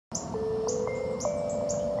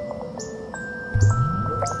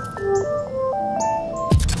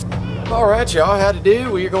Alright y'all, how to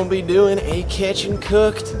do? We're going to be doing a catch and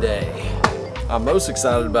cook today. I'm most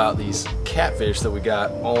excited about these catfish that we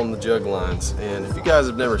got on the jug lines. And if you guys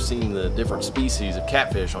have never seen the different species of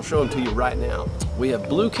catfish, I'll show them to you right now. We have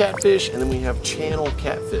blue catfish and then we have channel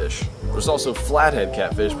catfish. There's also flathead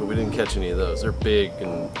catfish, but we didn't catch any of those. They're big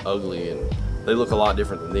and ugly and they look a lot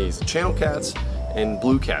different than these. Channel cats and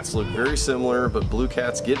blue cats look very similar, but blue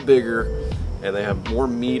cats get bigger and they have more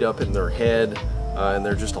meat up in their head. And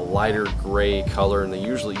they're just a lighter gray color, and they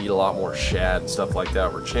usually eat a lot more shad and stuff like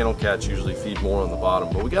that, where channel cats usually feed more on the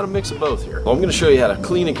bottom, but we got a mix of both here. Well, I'm going to show you how to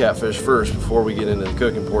clean a catfish first before we get into the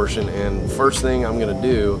cooking portion, and first thing I'm going to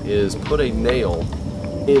do is put a nail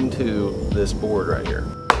into this board right here.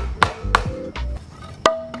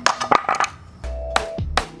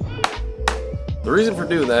 The reason for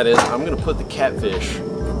doing that is I'm going to put the catfish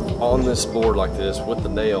on this board like this with the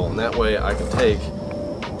nail, and that way I can take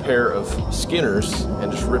pair of skinners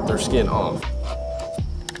and just rip their skin off.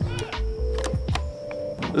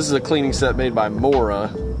 This is a cleaning set made by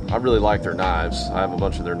Mora. I really like their knives. I have a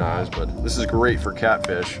bunch of their knives, but this is great for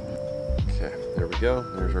catfish. Okay, there we go.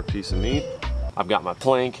 There's our piece of meat. I've got my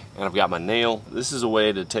plank and I've got my nail. This is a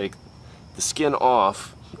way to take the skin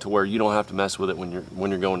off to where you don't have to mess with it when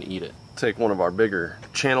you're going to eat it. Take one of our bigger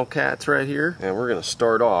channel cats right here, and we're gonna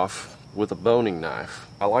start off with a boning knife.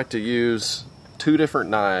 I like to use two different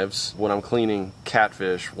knives when I'm cleaning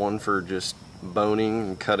catfish, one for just boning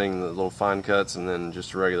and cutting the little fine cuts, and then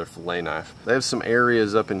just a regular fillet knife. They have some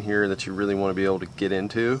areas up in here that you really want to be able to get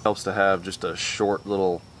into. It helps to have just a short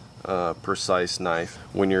little precise knife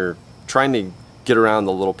when you're trying to get around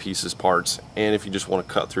the little pieces parts, and if you just want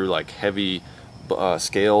to cut through like heavy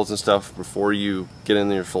scales and stuff before you get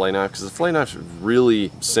in your fillet knife, because the fillet knife is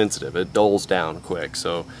really sensitive. It dulls down quick,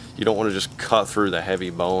 so you don't want to just cut through the heavy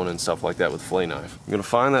bone and stuff like that with fillet knife. I'm going to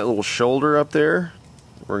find that little shoulder up there.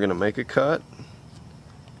 We're going to make a cut,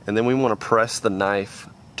 and then we want to press the knife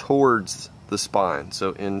towards the spine,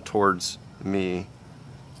 so in towards me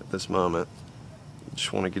at this moment. You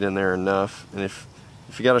just want to get in there enough, and if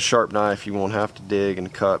you got a sharp knife, you won't have to dig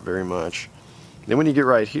and cut very much. Then when you get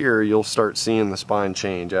right here, you'll start seeing the spine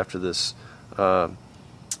change after this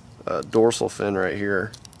dorsal fin right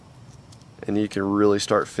here, and you can really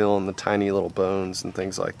start feeling the tiny little bones and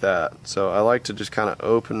things like that. So I like to just kind of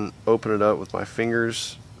open it up with my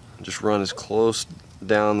fingers, just run as close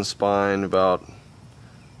down the spine about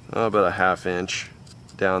a ½ inch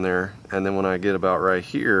down there, and then when I get about right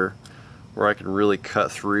here where I can really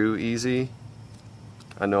cut through easy,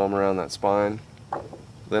 I know I'm around that spine.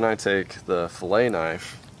 Then I take the fillet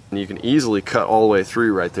knife, and you can easily cut all the way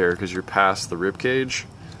through right there because you're past the rib cage,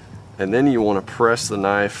 and then you want to press the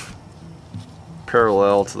knife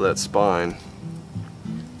parallel to that spine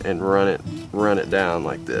and run it down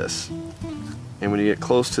like this. And when you get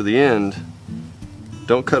close to the end,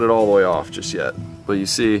 don't cut it all the way off just yet, but you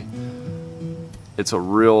see it's a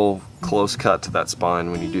real close cut to that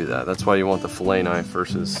spine when you do that. That's why you want the fillet knife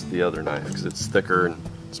versus the other knife, because it's thicker and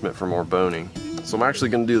it's meant for more boning. So I'm actually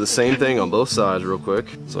going to do the same thing on both sides real quick.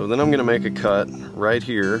 So then I'm going to make a cut right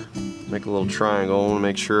here, make a little triangle, and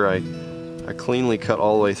make sure I cleanly cut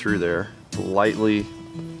all the way through there, lightly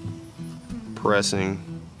pressing.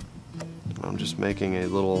 I'm just making a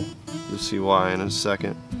little, you'll see why in a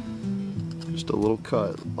second, just a little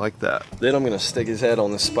cut like that. Then I'm going to stick his head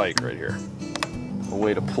on this spike right here, a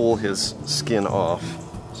way to pull his skin off.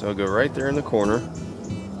 So I'll go right there in the corner.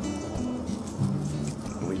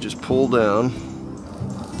 We just pull down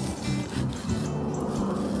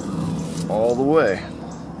all the way.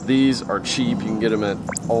 These are cheap. You can get them at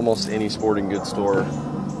almost any sporting goods store.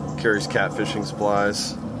 Carries catfishing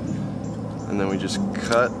supplies. And then we just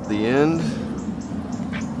cut the end.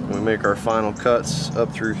 We make our final cuts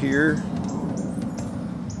up through here.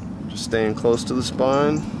 Just staying close to the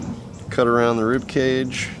spine. Cut around the rib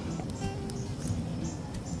cage.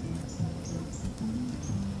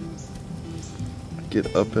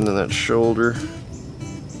 Get up into that shoulder.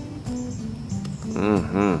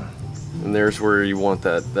 And there's where you want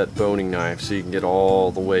that boning knife, so you can get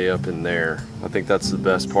all the way up in there. I think that's the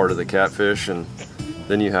best part of the catfish, and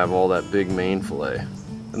then you have all that big main fillet.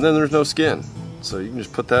 And then there's no skin, so you can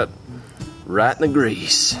just put that right in the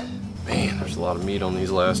grease. Man, there's a lot of meat on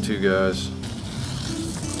these last two guys.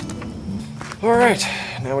 Alright,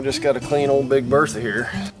 now we just got to clean old Big Bertha here.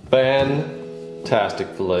 Fantastic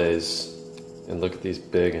fillets. And look at these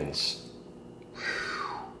big uns.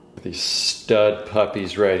 These stud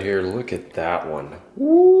puppies right here. Look at that one.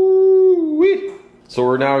 Woo-wee. So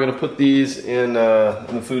we're now going to put these in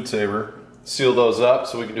the food saver, seal those up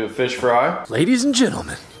so we can do a fish fry. Ladies and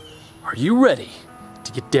gentlemen, are you ready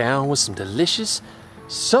to get down with some delicious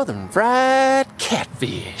southern fried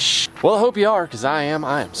catfish. Well, I hope you are, because I am.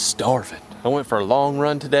 I am starving. I went for a long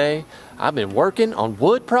run today. I've been working on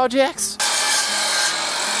wood projects.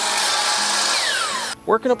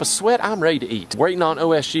 Working up a sweat, I'm ready to eat. Waiting on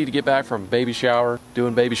OSG to get back from baby shower,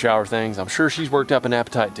 doing baby shower things. I'm sure she's worked up an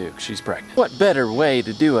appetite too, because she's pregnant. What better way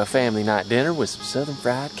to do a family night dinner with some southern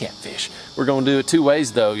fried catfish? We're gonna do it 2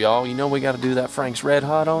 ways though, y'all. You know we gotta do that Frank's Red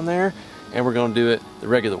Hot on there, and we're gonna do it the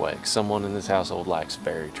regular way, because someone in this household likes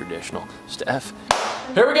very traditional stuff.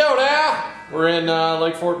 Here we go now. We're in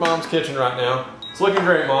Lake Fork Mom's kitchen right now. It's looking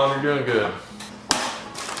great, Mom, you're doing good.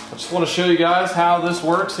 I just want to show you guys how this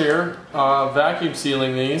works here. Vacuum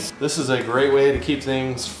sealing these. This is a great way to keep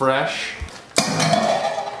things fresh.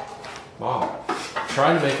 Wow,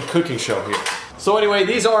 trying to make a cooking show here. So anyway,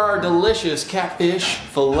 these are our delicious catfish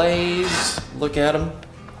fillets. Look at them.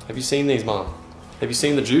 Have you seen these, Mom? Have you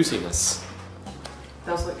seen the juiciness?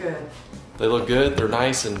 Those look good. They look good. They're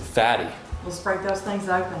nice and fatty. Let's break those things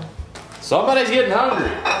open. Somebody's getting hungry.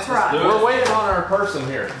 That's right. We're waiting on our person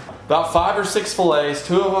here. About 5 or 6 fillets,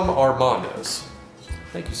 2 of them are mondos.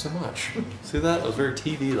 Thank you so much. See that? It was very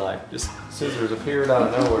TV-like. Just scissors appeared out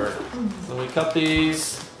of nowhere. So we cut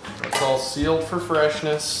these. It's all sealed for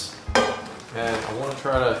freshness. And I want to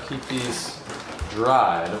try to keep these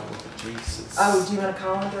dry. I don't want the juices. Oh, do you want a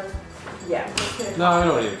colander? Yeah. No, I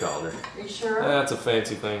don't need a colander. Are you sure? That's a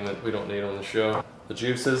fancy thing that we don't need on the show. The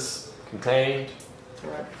juices contained.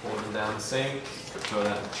 Right. Pour them down the sink. Throw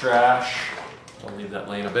that in the trash. Don't leave that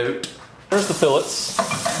laying about. There's the fillets.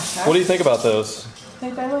 Okay. What do you think about those? I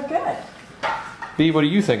think they look good. B, what do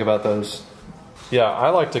you think about those? Yeah, I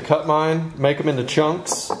like to cut mine, make them into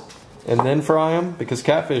chunks, and then fry them, because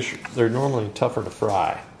catfish, they're normally tougher to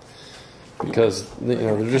fry. Because, you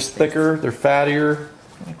know, they're just thicker, they're fattier,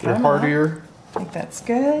 they're heartier. I think that's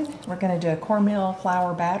good. We're going to do a cornmeal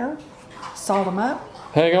flour batter. Salt them up.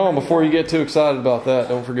 Hang on, before you get too excited about that,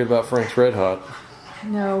 don't forget about Frank's Red Hot.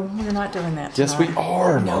 No, we're not doing that tonight. Yes, we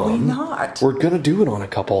are, Mom. No, we're not. We're gonna do it on a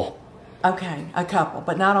couple. Okay, a couple,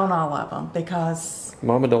 but not on all of them, because...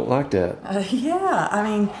 Mama don't like that. Yeah, I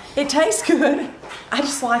mean, it tastes good. I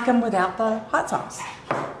just like them without the hot sauce.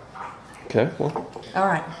 Okay, well. All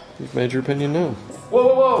right. You've made your opinion known. Whoa,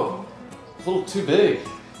 whoa, whoa. It's a little too big.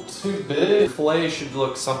 Too big. Filet should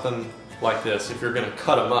look something like this if you're gonna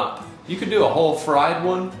cut them up. You could do a whole fried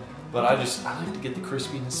one, but I like to get the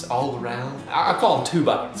crispiness all around. I call them 2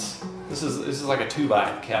 bites. This is like a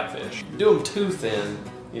 2-bite catfish. You do them too thin,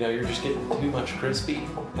 you know, you're just getting too much crispy.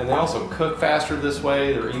 And they also cook faster this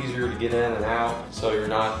way. They're easier to get in and out, so you're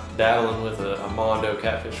not daddling with a mondo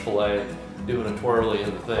catfish fillet, doing a twirly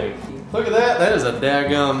in the thing. Look at that. That is a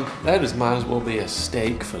daggum. That might as well be a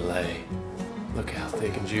steak fillet. Look how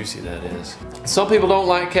thick and juicy that is. Some people don't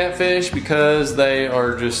like catfish because they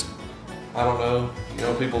are just, I don't know, you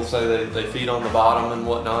know, people say they feed on the bottom and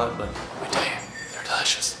whatnot, but I tell you, they're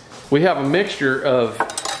delicious. We have a mixture of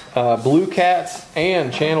blue cats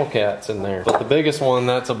and channel cats in there. But the biggest one,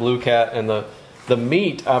 that's a blue cat, and the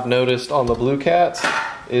meat I've noticed on the blue cats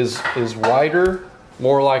is whiter,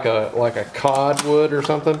 more like a cod would or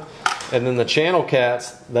something. And then the channel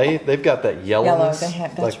cats, they've got that yellowness,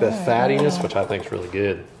 like the fattiness, which I think is really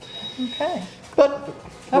good. Okay. But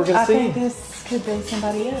we're gonna see. I think this could be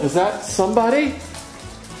somebody else. Is that somebody?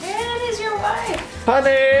 Yeah, it is your wife.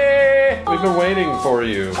 Honey! We've been waiting for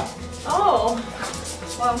you. Oh.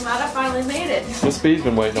 Well, I'm glad I finally made it. Miss B's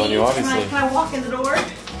been waiting on you, obviously. Can I walk in the door?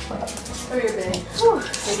 Come here, baby. No.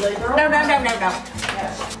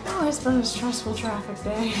 Oh, it's been a stressful traffic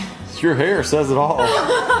day. Your hair says it all.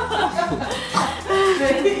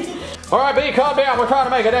 All right, B, calm down. We're trying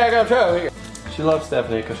to make a daggone show here. She loves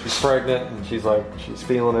Stephanie because she's pregnant and she's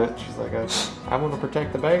feeling it. She's like, I want to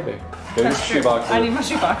protect the baby. Go use your shoebox. I need my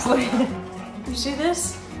shoebox. Look. You see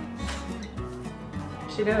this?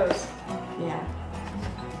 She knows. Yeah.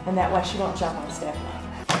 And that way she won't jump on Stephanie.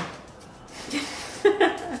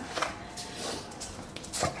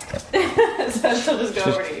 So she'll just go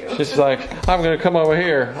over to you. She's like, I'm gonna come over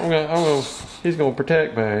here. He's gonna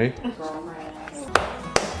protect me.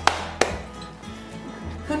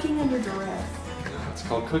 Cooking under duress. It's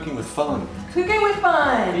called cooking with fun. Cooking with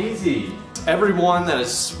fun. Easy. Everyone that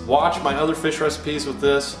has watched my other fish recipes with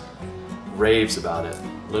this raves about it.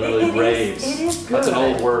 Literally raves. It is good. That's an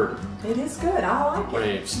old word. It is good. I like it.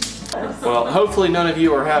 Raves. Well, hopefully none of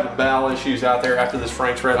you are having bowel issues out there after this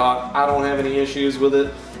Frank's Red Hot. I don't have any issues with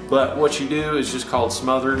it. But what you do is just called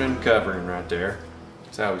smothering and covering right there.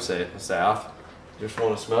 That's how we say it in the South. You just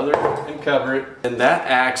want to smother it and cover it. And that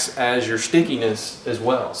acts as your stickiness as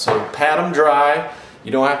well. So pat them dry.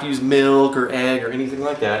 You don't have to use milk or egg or anything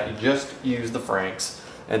like that. You just use the Frank's.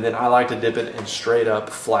 And then I like to dip it in straight up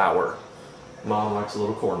flour. Mom likes a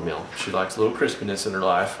little cornmeal. She likes a little crispiness in her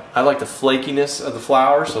life. I like the flakiness of the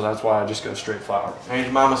flour, so that's why I just go straight flour. Ain't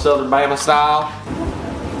your mama Southern Bama style?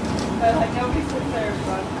 But like nobody sits there,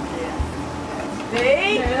 but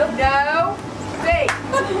see? No. See?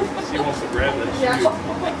 She wants to grab that shoe.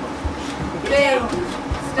 See?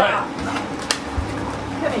 Stop.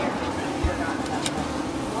 Come here.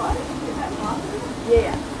 What? Is that possible?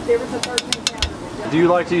 Yeah. There was a 13 pounder. Do you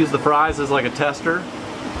like to use the fries as like a tester?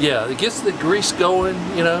 Yeah, it gets the grease going,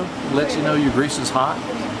 you know, lets you know your grease is hot.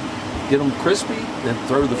 Get them crispy, then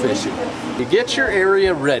throw the fish in. You get your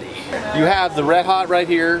area ready. You have the red hot right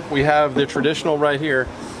here. We have the traditional right here.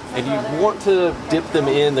 And you want to dip them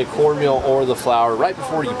in the cornmeal or the flour right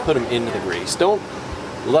before you put them into the grease. Don't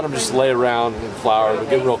let them just lay around in flour. They'll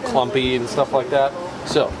get real clumpy and stuff like that.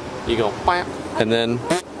 So you go, bam, and then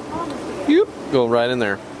go right in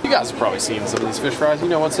there. You guys have probably seen some of these fish fries. You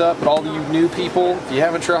know what's up. But all you new people, if you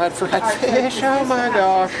haven't tried fried fish, oh my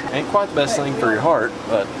gosh. Ain't quite the best thing for your heart,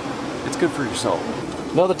 but it's good for your soul.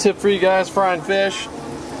 Another tip for you guys frying fish.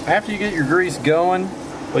 After you get your grease going,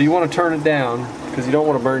 well, you want to turn it down because you don't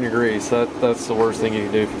want to burn your grease. That's the worst thing you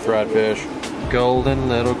can do for fried fish. Golden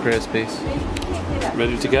little crispies.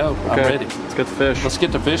 Ready to go. Okay, I'm ready. Let's get the fish. Let's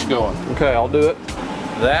get the fish going. Okay, I'll do it.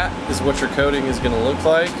 That is what your coating is going to look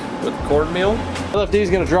like with cornmeal. LFD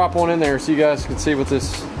is going to drop one in there so you guys can see what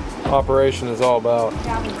this operation is all about.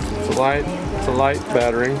 It's a light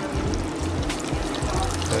battering.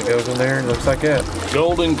 And it goes in there and looks like that.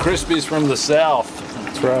 Golden Crispies from the south.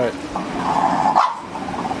 That's right.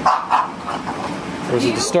 There's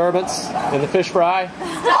a disturbance in the fish fry.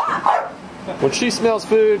 When she smells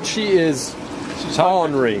food, she's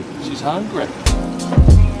hungry. She's hungry.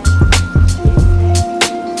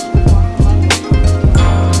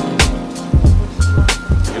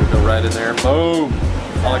 Right in there. Boom!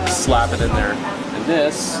 I like to slap it in there. And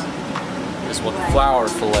this is what the flour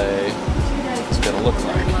fillet is going to look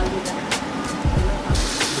like.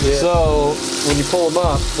 Yeah. So when you pull them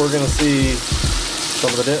up, we're going to see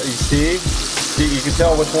some of the. You see, you can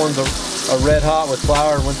tell which one's a red hot with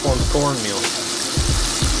flour and which one's cornmeal.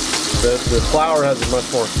 The flour has a much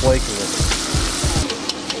more flakiness.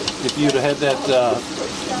 If you'd have had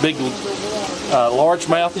that big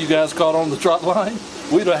largemouth you guys caught on the trot line,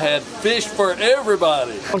 we'd have had fish for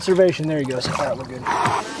everybody. Conservation, there you go. So far, it looked good.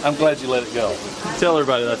 I'm glad you let it go. Tell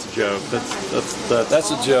everybody that's a joke.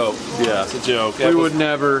 That's a joke. Yeah, it's a joke. We would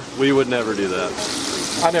never do that.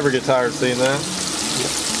 I never get tired of seeing that.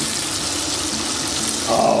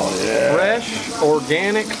 Oh yeah. Fresh,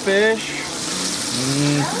 organic fish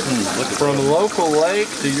from a local lake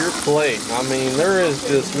to your plate. I mean, there is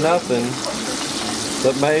just nothing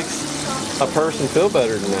that makes a person feel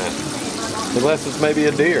better than that. Unless it's maybe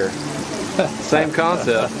a deer. Same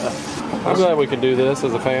concept. I'm glad we can do this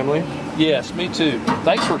as a family. Yes, me too.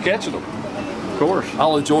 Thanks for catching them. Of course.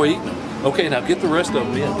 I'll enjoy eating them. Okay, now get the rest of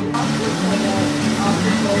them in.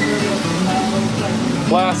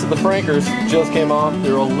 Last of the frankers just came off.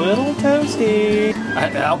 They're a little toasty.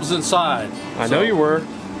 I was inside. I know you were.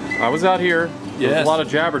 I was out here. There's Yes. a lot of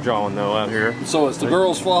jabberjawing though out here. So it's the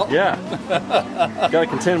girl's fault? Yeah. Gotta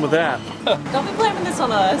contend with that. Don't be blaming this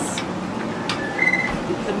on us.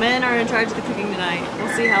 The men are in charge of the cooking tonight.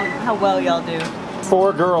 We'll see how well y'all do.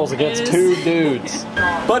 4 girls against 2 dudes.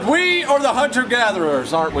 But we are the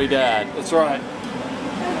hunter-gatherers, aren't we, Dad? That's right.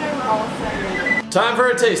 Time for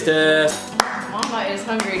a taste test. Mama is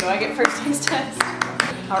hungry. Do I get first taste test?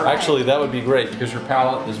 All right. Actually, that would be great because your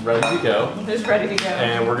palate is ready to go. Who's ready to go?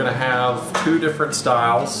 And we're gonna have 2 different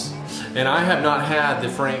styles. And I have not had the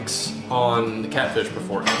franks on the catfish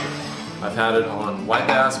before either. I've had it on white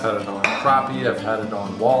bass, I've had it on crappie, I've had it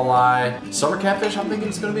on walleye. Summer catfish, I'm thinking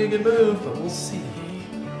it's gonna be a good move, but we'll see.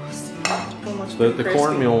 The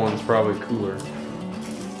cornmeal one's probably cooler.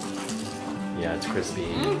 Yeah, it's crispy.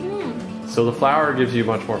 So the flour gives you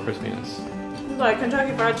much more crispiness. It's like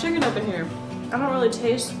Kentucky Fried Chicken up in here. I don't really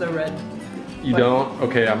taste the red. You don't?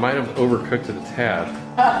 Okay, I might have overcooked it a tad.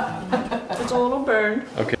 It's a little burned.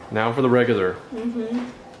 Okay, now for the regular.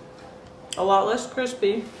 A lot less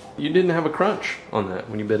crispy. You didn't have a crunch on that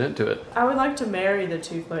when you bit into it. I would like to marry the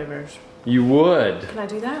 2 flavors. You would. Can I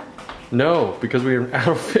do that? No, because we are out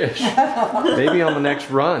of fish. Maybe on the next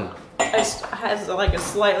run. It has like a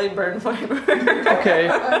slightly burned flavor. Okay,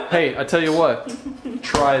 hey, I tell you what.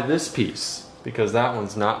 Try this piece, because that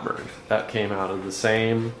one's not burned. That came out of the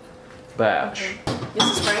same batch. This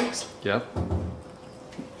is Frank's? Yep.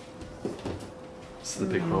 This is the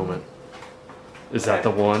big moment. Is that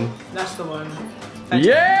the one? That's the one.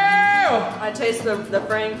 Yeah! I taste the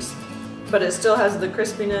Frank's, but it still has the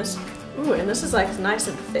crispiness. Ooh, and this is like nice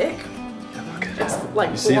and thick. Look at It's that. like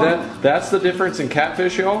You see plump. that? That's the difference in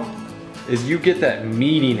catfish, y'all. Is you get that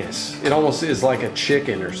meatiness. It almost is like a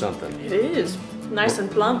chicken or something. It is nice and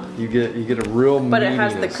plump. You get a real meatiness. But it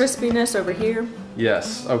has the crispiness over here.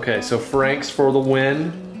 Yes. Okay. So Frank's for the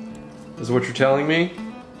win, is what you're telling me.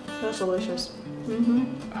 That's delicious.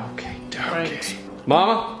 Okay. Frank's.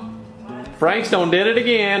 Mama, Frank's done did it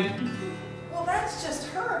again. Well, that's just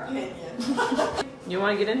her opinion. You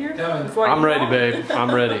want to get in here? I'm ready, babe.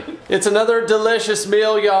 I'm ready. It's another delicious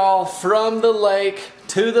meal, y'all. From the lake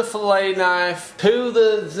to the fillet knife to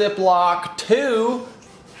the Ziploc to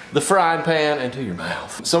the frying pan and to your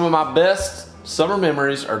mouth. Some of my best summer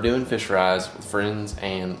memories are doing fish fries with friends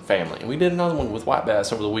and family. And we did another one with white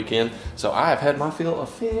bass over the weekend, so I have had my fill of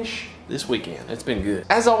fish this weekend. It's been good.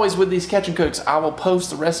 As always with these catch and cooks, I will post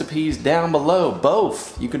the recipes down below,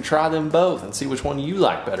 both. You can try them both and see which one you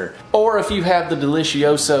like better. Or if you have the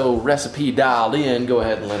Delicioso recipe dialed in, go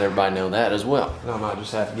ahead and let everybody know that as well. I might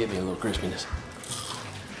just have to give me a little crispiness.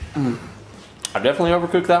 I definitely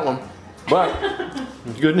overcooked that one, but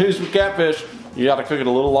good news with catfish. You gotta cook it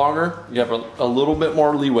a little longer. You have a little bit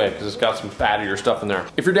more leeway because it's got some fattier stuff in there.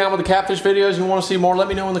 If you're down with the catfish videos and you wanna see more, let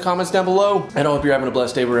me know in the comments down below. And I hope you're having a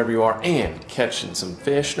blessed day wherever you are and catching some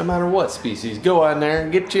fish, no matter what species. Go out there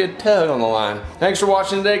and get you a tug on the line. Thanks for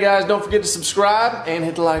watching today, guys. Don't forget to subscribe and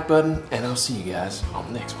hit the like button. And I'll see you guys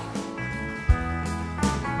on the next one.